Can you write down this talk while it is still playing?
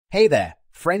Hey there,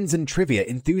 friends and trivia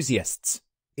enthusiasts.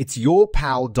 It's your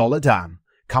pal DollarDan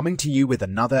coming to you with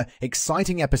another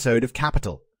exciting episode of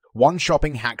Capital One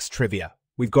Shopping Hacks Trivia.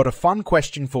 We've got a fun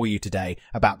question for you today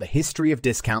about the history of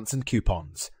discounts and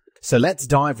coupons. So let's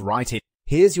dive right in.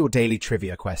 Here's your daily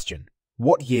trivia question.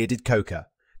 What year did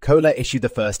Coca-Cola issue the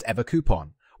first ever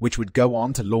coupon, which would go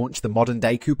on to launch the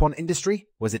modern-day coupon industry?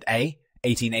 Was it A,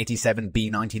 1887,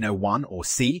 B, 1901, or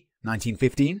C,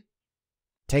 1915?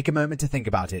 Take a moment to think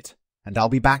about it, and I'll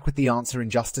be back with the answer in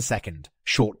just a second.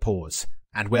 Short pause.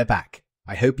 And we're back.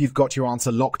 I hope you've got your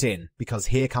answer locked in, because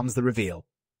here comes the reveal.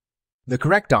 The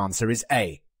correct answer is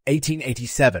A,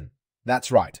 1887.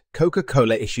 That's right,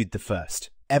 Coca-Cola issued the first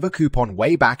ever coupon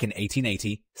way back in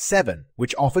 1887,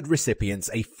 which offered recipients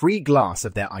a free glass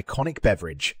of their iconic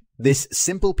beverage. This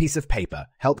simple piece of paper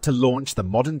helped to launch the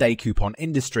modern-day coupon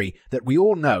industry that we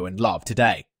all know and love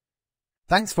today.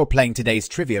 Thanks for playing today's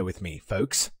trivia with me,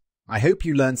 folks. I hope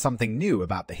you learned something new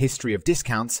about the history of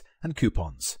discounts and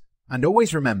coupons. And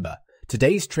always remember,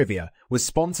 today's trivia was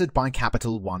sponsored by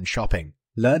Capital One Shopping.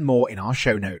 Learn more in our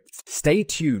show notes. Stay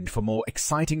tuned for more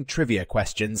exciting trivia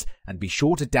questions and be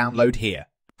sure to download here.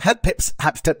 Help pips,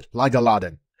 hapstep, like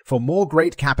DollarDan for more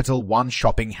great Capital One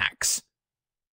shopping hacks.